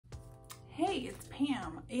Hey, it's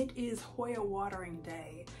Pam. It is Hoya watering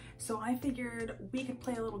day, so I figured we could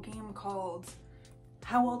play a little game called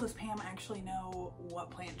How Well Does Pam Actually Know What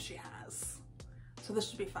Plant She Has? So this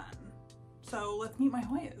should be fun. So let's meet my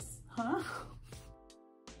Hoyas, huh?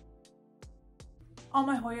 All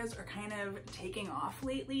my Hoyas are kind of taking off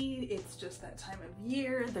lately. It's just that time of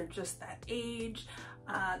year. They're just that age.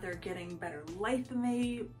 They're getting better light than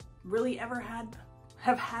they really ever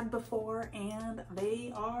have had before, and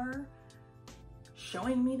they are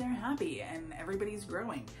showing me they're happy and everybody's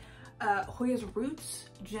growing. Hoya's roots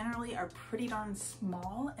generally are pretty darn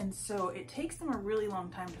small, and so it takes them a really long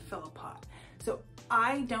time to fill a pot. So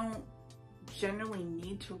I don't generally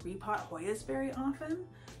need to repot Hoyas very often.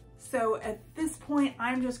 So at this point,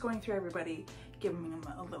 I'm just going through everybody, giving them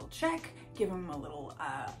a little check, giving them a little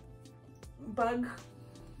bug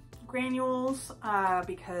granules,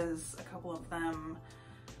 because a couple of them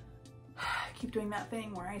keep doing that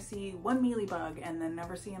thing where I see one mealybug and then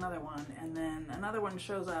never see another one, and then another one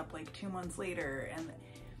shows up like 2 months later, and it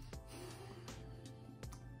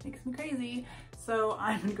makes me crazy. So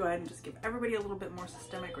I'm gonna go ahead and just give everybody a little bit more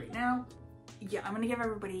systemic right now. Yeah, I'm gonna give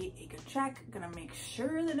everybody a good check, gonna make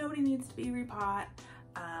sure that nobody needs to be repot,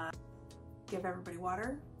 give everybody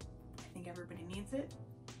water. I think everybody needs it.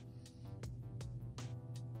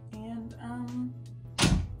 And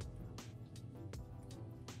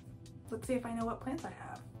let's see if I know what plants I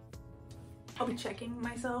have. I'll be checking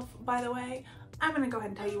myself, by the way. I'm gonna go ahead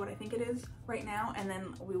and tell you what I think it is right now, and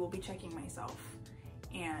then we will be checking myself.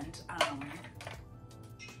 And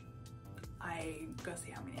I go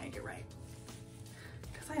see how many I get right.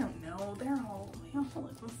 Because I don't know, they all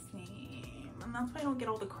look the same. And that's why I don't get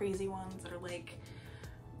all the crazy ones that are like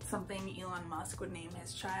something Elon Musk would name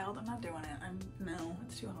his child. I'm not doing it. No,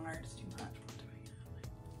 it's too hard, it's too much. I'm not doing it.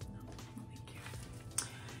 No, thank you.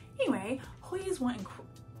 Anyway, Hoyas want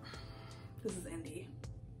this is Indy,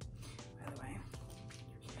 by the way.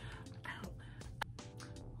 Ow.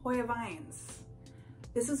 Hoya vines.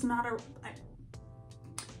 This is not a,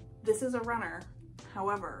 this is a runner.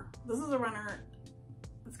 However, this is a runner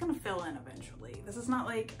that's gonna fill in eventually. This is not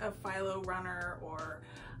like a philo runner or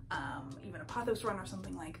even a pothos runner or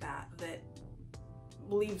something like that, that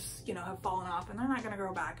leaves, you know, have fallen off and they're not gonna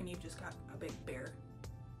grow back and you've just got a big bare,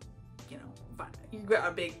 you know, vine. You've got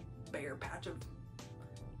a big bare patch of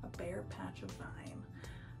vine.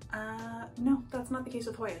 No, that's not the case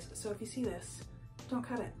with Hoyas. So if you see this, don't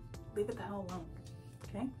cut it. Leave it the hell alone,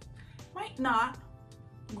 okay? Might not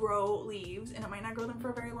grow leaves and it might not grow them for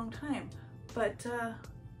a very long time, but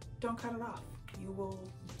don't cut it off. You will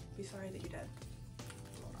be sorry that you did.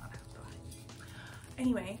 You will not have to.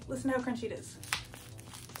 Anyway, listen to how crunchy it is.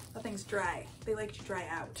 That thing's dry. They like to dry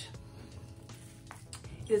out.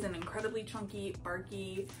 It is an incredibly chunky,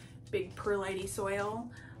 barky, big perlite soil.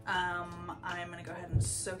 I'm gonna go ahead and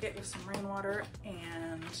soak it with some rainwater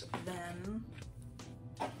and then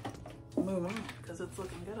move on because it's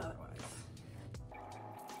looking good otherwise.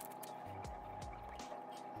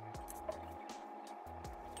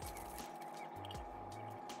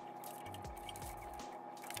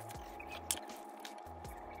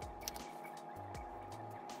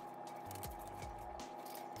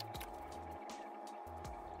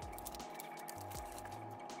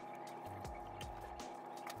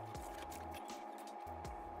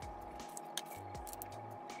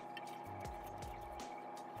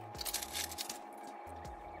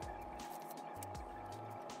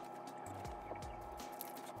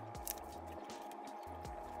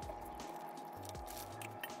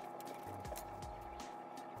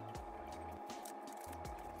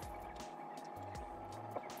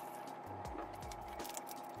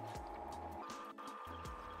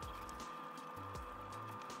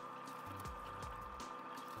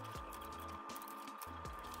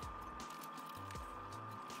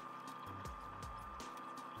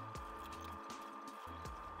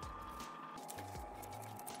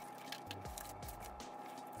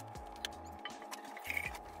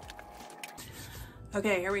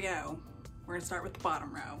 Okay, here we go. We're gonna start with the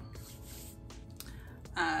bottom row.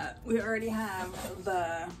 We already have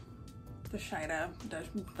the Shida,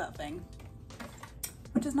 that thing,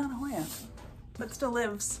 which is not a Hoya, but still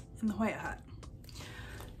lives in the Hoya hut.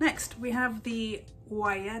 Next, we have the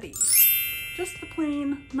Whorticulturist. Just the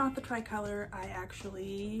plain, not the tricolor. I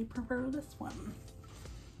actually prefer this one.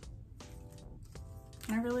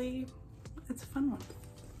 It's a fun one.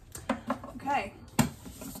 Okay.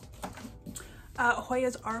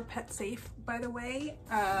 Hoyas are pet safe, by the way,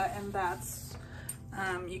 and that's,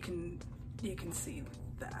 you can see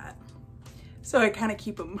that. So I kind of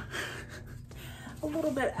keep them a little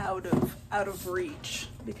bit out of reach,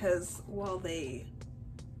 because while they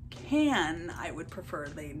can, I would prefer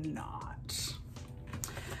they not.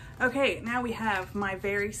 Okay, now we have my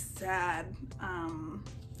very sad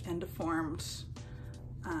and deformed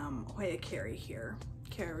Hoya kerrii here.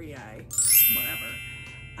 Kerrii, whatever.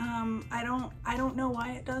 I don't know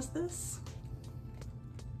why it does this.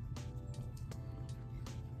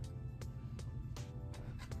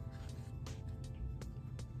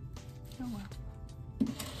 Oh well.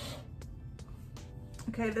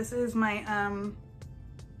 Okay, this is my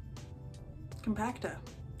compacta.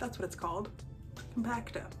 That's what it's called.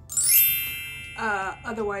 Compacta.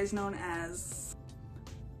 Otherwise known as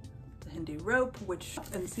the Hindu rope, which,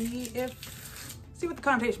 and see what the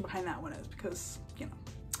connotation behind that one is, because, you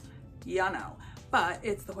know. But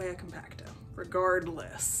it's the Hoya compacta,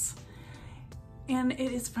 regardless. And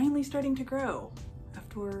it is finally starting to grow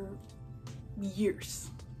after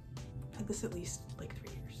years. I've had this at least like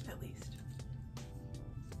 3 years, at least.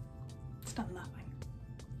 It's done nothing.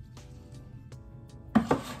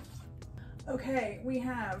 Okay, we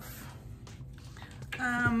have,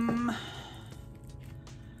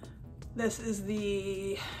 this is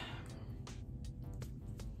the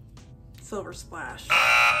Silver Splash.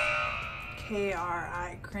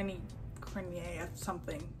 Kerrii,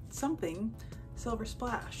 something, Silver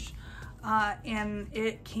Splash. And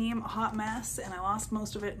it came a hot mess and I lost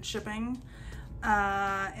most of it in shipping.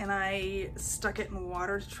 And I stuck it in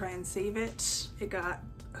water to try and save it. It got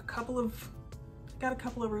a couple of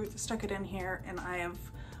roots, stuck it in here, and I have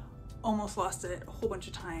almost lost it a whole bunch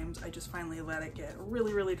of times. I just finally let it get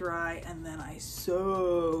really, really dry and then I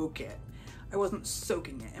soak it. I wasn't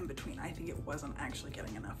soaking it in between. I think it wasn't actually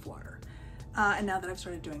getting enough water. And now that I've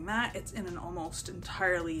started doing that, it's in an almost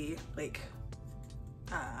entirely like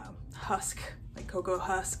husk, like cocoa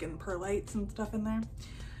husk and perlites and stuff in there.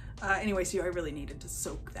 Anyway, so I really needed to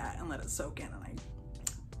soak that and let it soak in, and I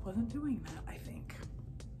wasn't doing that, I think.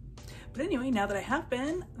 But anyway, now that I have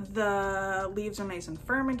been, the leaves are nice and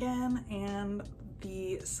firm again, and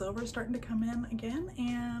the silver is starting to come in again,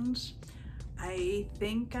 and I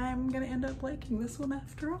think I'm gonna end up liking this one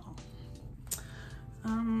after all.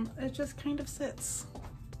 It just kind of sits.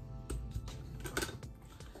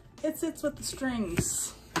 It sits with the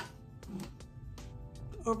strings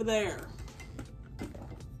over there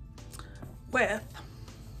with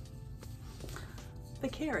the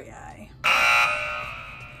kerrii,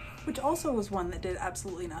 which also was one that did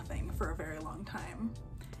absolutely nothing for a very long time,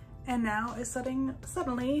 and now is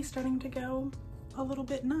suddenly starting to go a little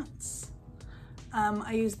bit nuts.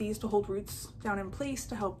 I use these to hold roots down in place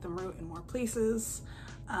to help them root in more places,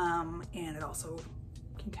 and it also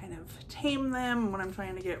can kind of tame them when I'm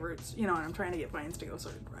trying to get roots, you know, when I'm trying to get vines to go a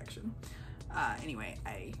certain direction. Anyway,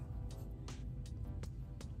 I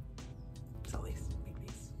sell these, make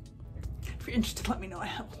these. If you're interested, let me know. I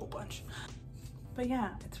have a whole bunch. But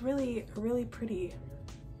yeah, it's really, really pretty.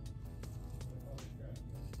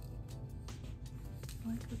 I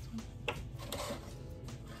like this one.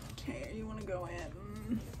 Okay, you want to go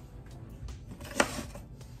in.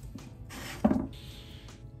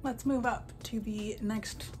 Let's move up to the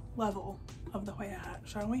next level of the Hoya hat,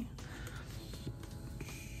 shall we?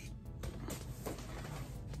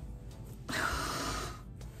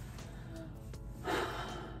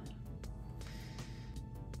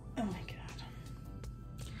 Oh my God.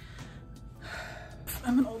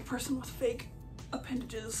 I'm an old person with fake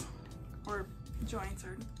appendages or joints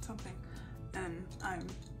or something, and I'm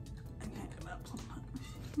kind of up sometimes.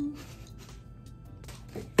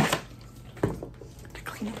 To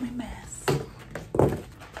clean up my mess.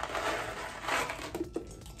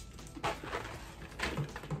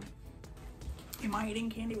 Am I eating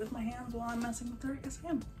candy with my hands while I'm messing with her? Yes, I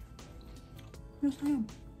am. Yes, I am.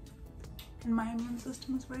 And my immune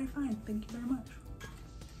system is very fine. Thank you very much.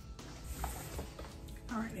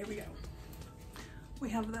 All right, here we go. We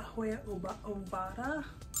have the Hoya ovata,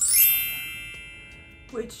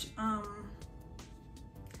 which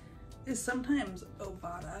is sometimes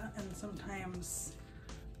ovata and sometimes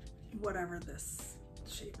whatever this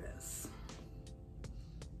shape is.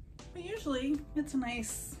 But usually it's a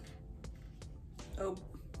nice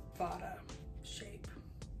ovata shape.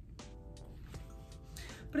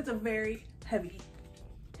 But it's a very heavy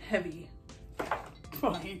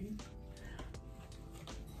vine.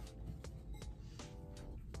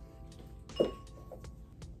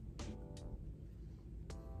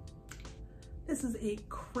 This is a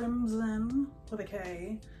crimson, with a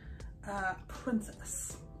K,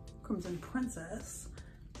 princess. Crimson princess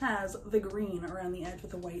has the green around the edge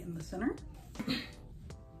with the white in the center.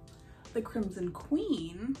 The crimson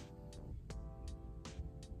queen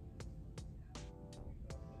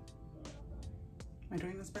am I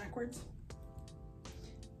doing this backwards?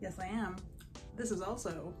 Yes, I am. This is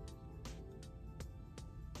also,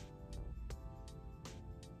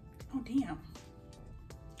 oh damn.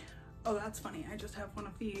 Oh, that's funny. I just have one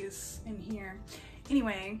of these in here.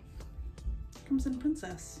 Anyway, Crimson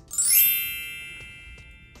Princess.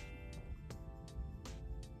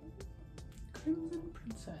 Crimson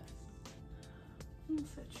Princess. I'll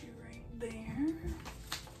set you right there.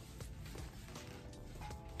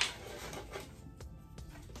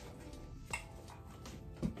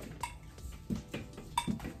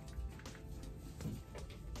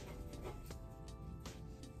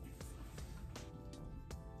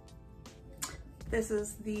 This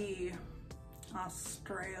is the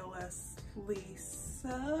Australis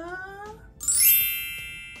Lisa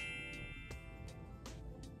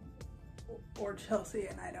or Chelsea,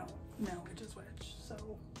 and I don't know which is which, so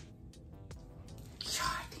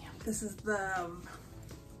god damn. This is the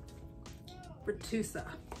Whorticulturist.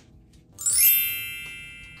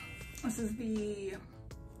 This is the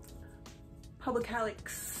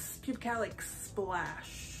pubicalyx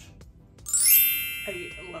Splash.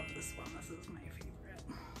 I love this one. This is my favorite.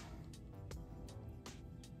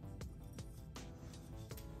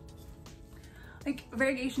 Like,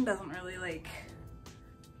 variegation doesn't really like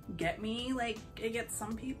get me like it gets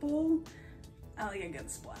some people. I like a good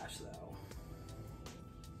splash though.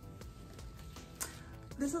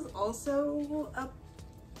 This is also a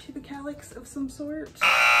pubicalyx of some sort.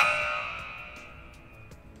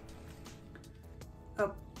 A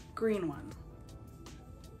green one.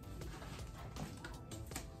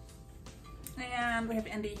 And we have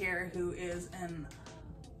Indy here, who is an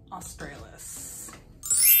Australis.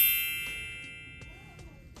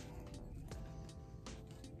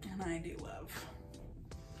 And I do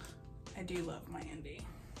love my Indy.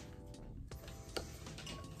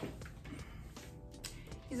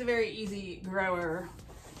 He's a very easy grower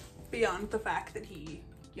beyond the fact that he,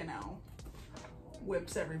 you know,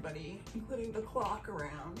 whips everybody, including the clock,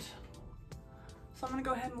 around. So I'm gonna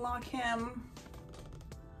go ahead and lock him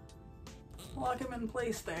in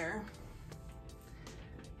place there.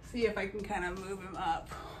 See if I can kind of move him up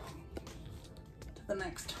to the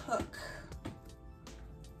next hook.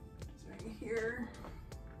 It's right here.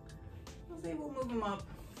 I was able to move him up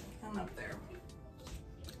and up there.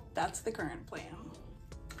 That's the current plan.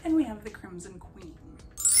 And we have the Crimson Queen.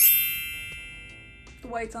 The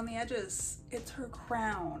whites on the edges, it's her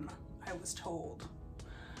crown, I was told.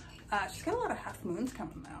 She's got a lot of half moons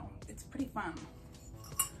coming though. It's pretty fun.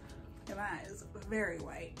 Look at that, it's very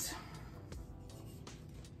white.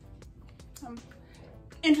 I'm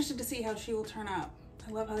interested to see how she will turn out.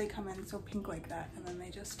 I love how they come in so pink like that and then they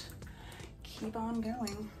just keep on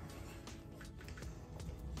going.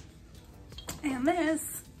 And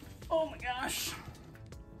this, oh my gosh.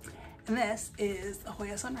 And this is the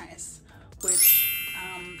Hoya Sunrise, which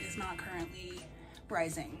is not currently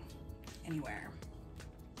rising anywhere.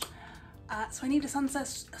 So I need to sun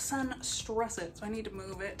stress it. So I need to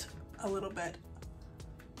move it a little bit,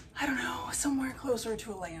 I don't know, somewhere closer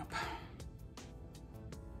to a lamp.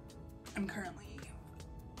 I'm currently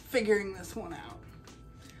figuring this one out.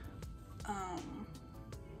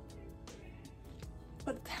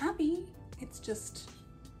 But it's happy, it's just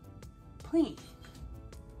plain.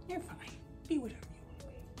 You're fine, be whatever you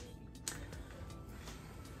want to be.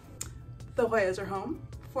 The Hoyas are home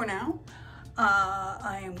for now.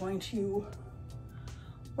 I am going to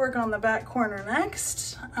work on the back corner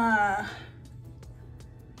next.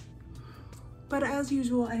 But as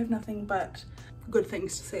usual, I have nothing but good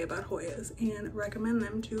things to say about Hoyas and recommend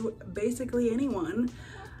them to basically anyone.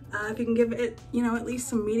 If you can give it, you know, at least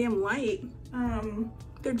some medium light,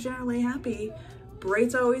 they're generally happy.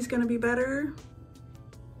 Bright's always gonna be better.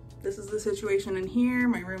 This is the situation in here.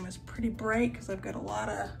 My room is pretty bright because I've got a lot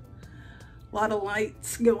of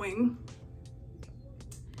lights going.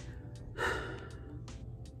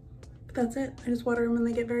 But that's it. I just water them and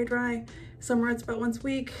they get very dry. Summer it's about once a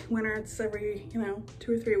week. Winter it's every, you know,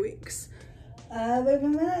 2 or 3 weeks. Other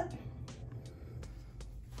than that,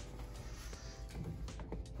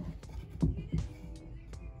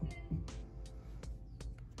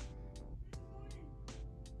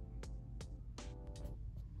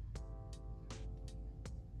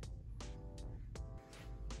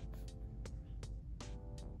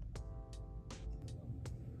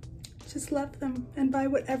 just love them and buy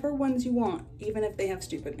whatever ones you want, even if they have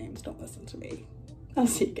stupid names. Don't listen to me. I'll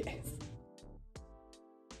see you guys.